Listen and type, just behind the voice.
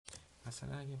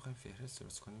مثلا اگه میخوایم فهرست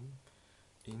درست کنیم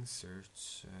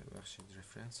insert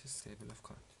references table of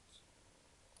contents،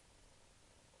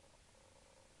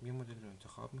 یه مدل رو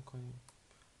انتخاب میکنیم،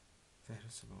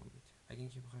 فهرست رو به اون میده. اگه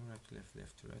اینکه بخوایم right to left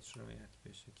left to right رعایت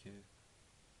بشه که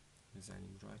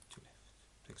میزنیم right to left،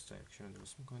 تکست دایرکشن رو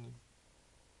درست میکنیم.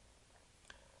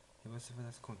 یا با استفاده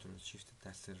از کنترل شیفت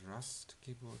دست راست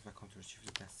کیبورد و کنترل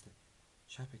شیفت دست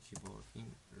چپ کیبورد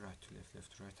این right to left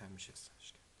left to right هم میشه استفاده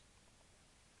کرد.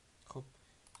 خب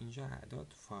اینجا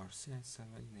اعداد فارسی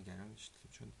هستن ولی نگران نشید،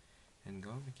 چون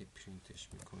هنگامی که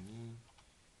پرینتش میکنیم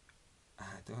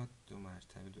اعداد 2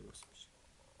 مرتبه درست میشه،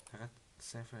 فقط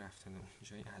صرف رفتن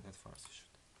اونجای اعداد فارسی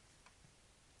شد.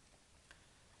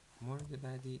 مورد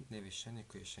بعدی نوشتن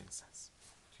اکویشنز هست.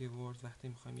 توی ورد وقتی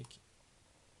میخوایم یک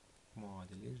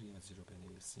معادله ریاضی رو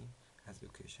بنویسیم از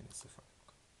اکویشن استفاده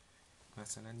میکنیم.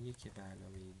 مثلا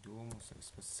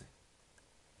 1+2=3،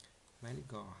 ولی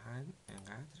گاهن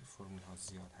انقدر فرمول ها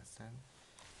زیاد هستن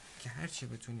که هرچی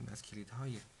بتونیم از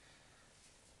کلیدهای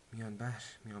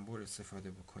میانبر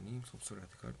استفاده بکنیم خب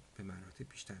سرعت کار به مراتب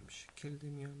بیشتر میشه. کلید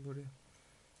میانبر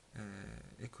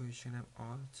اکویشن هم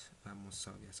آلت و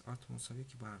مساوی است. آلت مساوی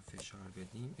که با هم فشار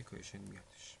بدیم اکویشن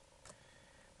میادش.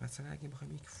 مثلا اگه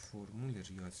بخوایم یک فرمول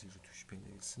ریاضی رو توش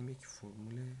بنویسیم، یک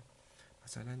فرمول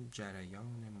مثلا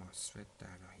جریان ماسفت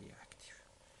در ناحیه اکتیو،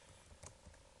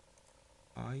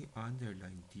 I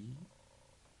underline D،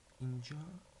 اینجا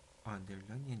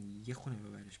آندرلاین یعنی یه خونه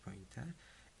ببرش پایین تر،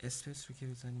 اسپیس رو که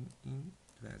بزنیم این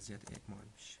وضعیت اعمال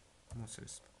میشه. مساوی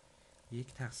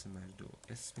 1/2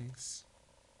 اسپیس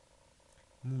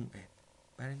مو ان.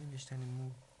 برای نوشتن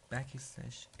مو بک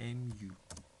اسلش ام یو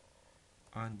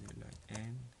آندرلاین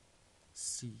ان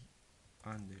سی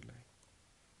آندرلاین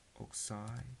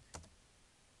اکساید.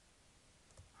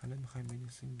 حالا میخوایم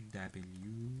بنویسیم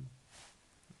دبلیو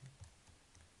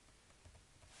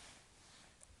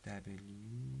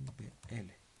به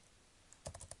ال.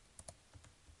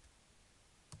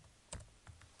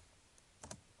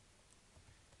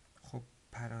 خب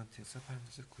پرانتز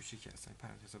کوچیک هستن،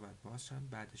 پرانتز باید باز شن،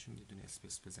 بعدشون یه دونه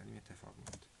اسپیس بزنیم اتفاق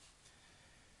میفته.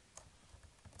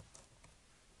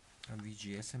 هم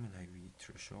VGS منهای V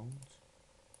threshold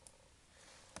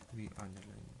V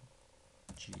underline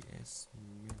GS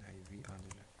منهای V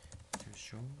underline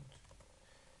threshold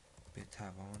به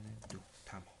توان 2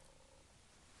 تمام.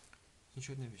 این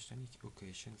شد نوشتن یک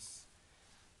اکویشنز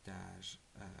در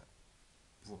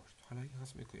ورد. حالا اگه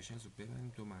خواستم اکویشنز رو ببریم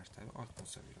 2 مرتبه آلت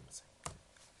مساوی رو بزنیم،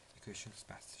 اکویشنز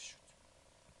بسته شد.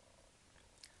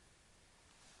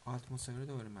 آلت مساوی رو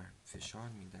دوباره من فشار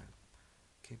میدم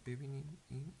که ببینیم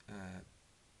این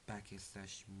بک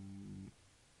اسلش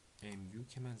ام یو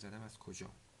که من زدم از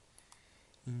کجا.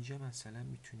 اینجا مثلا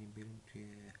میتونیم بریم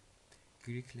توی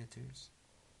گریک لترز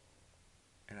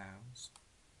اراوز،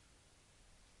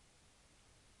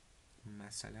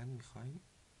 مثلا میخوایم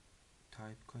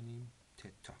تایپ کنیم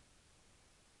تتا،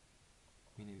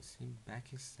 می نویسیم بک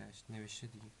اسلش نوشته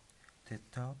دیگه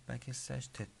تتا بک اسلش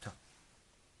تتا،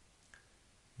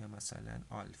 یا مثلا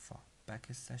آلفا بک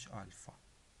اسلش آلفا.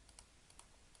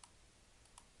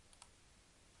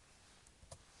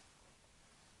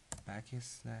 بک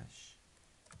اسلش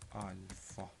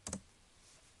آلفا.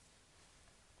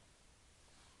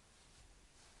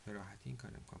 به راحتی این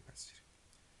کار امکان پذیره.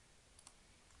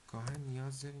 گاهن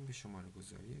نیاز داریم به شماره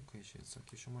گذاری اکویشنز ها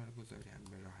که شماره گذاری هم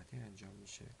به راحتی انجام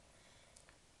میشه.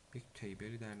 یک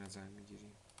تیبلی در نظر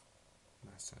میگیریم،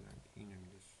 مثلا اینو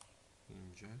میدوز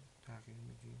اینجا تغییر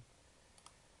میدیم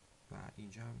و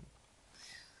اینجا هم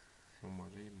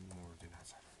شماره مورد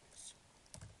نظر میدوزیم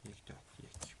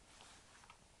 1.1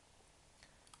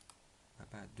 و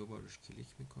بعد دوبارش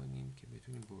کلیک میکنیم که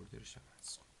بتونیم بوردرش هم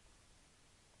حذف کنیم.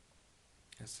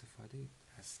 استفاده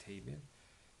از تیبل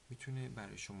میتونه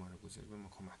برای شماره گذاری به ما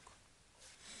کمک کنه.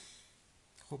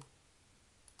 خب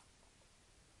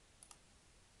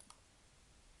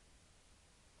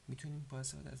میتونیم با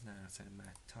استفاده از نرم افزار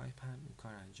مت تایپ هم این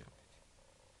کار انجام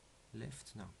بدیم. left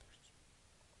numbered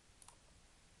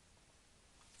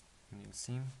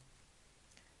می‌نویسیم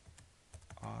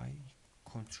I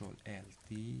control L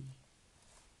D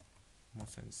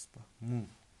مساوی با مو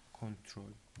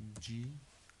کنترل جی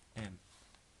ام.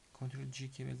 کنترل جی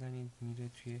که بزنید میره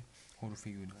توی حروف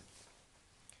یونانی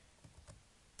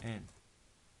N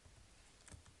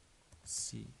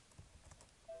C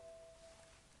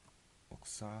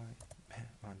اکساید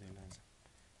آندرلاین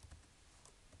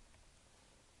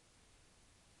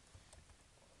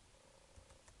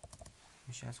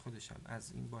میشه. از خودش هم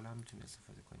از این بالا هم میتونید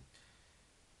استفاده کنید.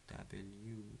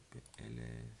 W به L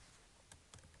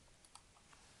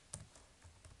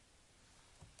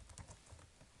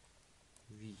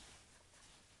V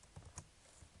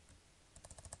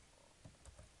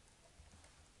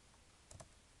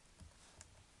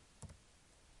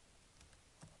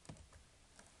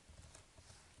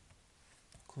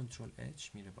کنترل اچ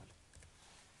میره بالا.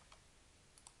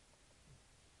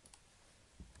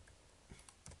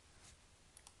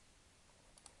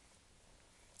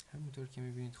 همونطور که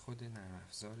میبینید خود نرم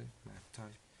افزار مپ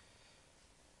تایپ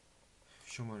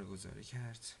شماره گذاری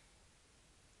کرد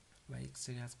و یک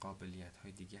سری از قابلیت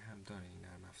های دیگه هم داره این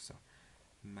نرم افزار.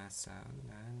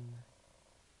 مثلا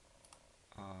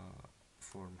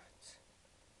فرمت،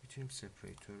 میتونیم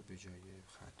سپریتور به جای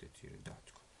خط تیره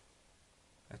دات کنیم.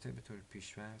 حتی به طور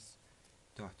پیش‌فرض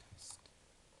دات هست،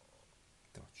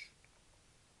 دات شد.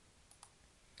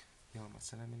 یا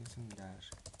مثلا بنویسیم در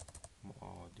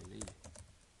معادله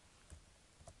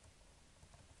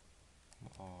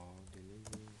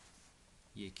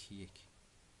یکی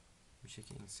میشه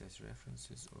که insert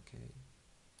references اوکی.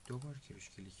 دوبار که روش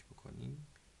کلیک بکنیم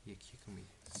یکی رو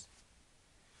می‌نویسیم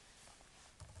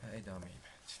و ادامه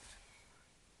متن.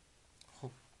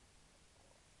 خب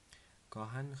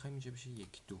گاهن میخوایم اینجا بشه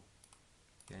 1 2،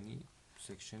 یعنی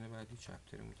سکشن بعدی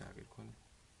چپترمون تغییر کنه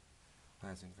و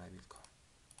از این قبیل کار.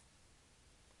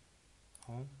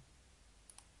 هم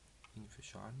این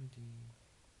فشار میدیم.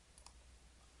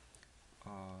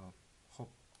 خب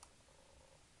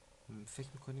فکر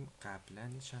میکنیم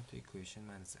قبلا چند تا ایکویشن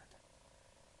من زدم.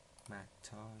 map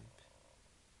type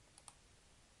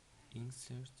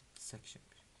insert section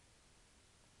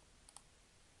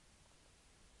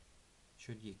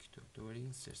شد 1 2.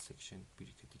 دوباره insert section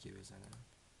بریک دیگه بزنم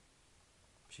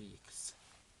میشه 1 3.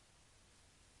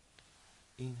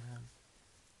 این هم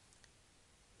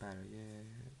برای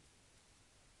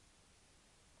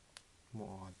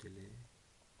معادله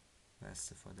و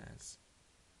استفاده از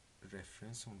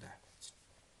رفرنس اون در متن.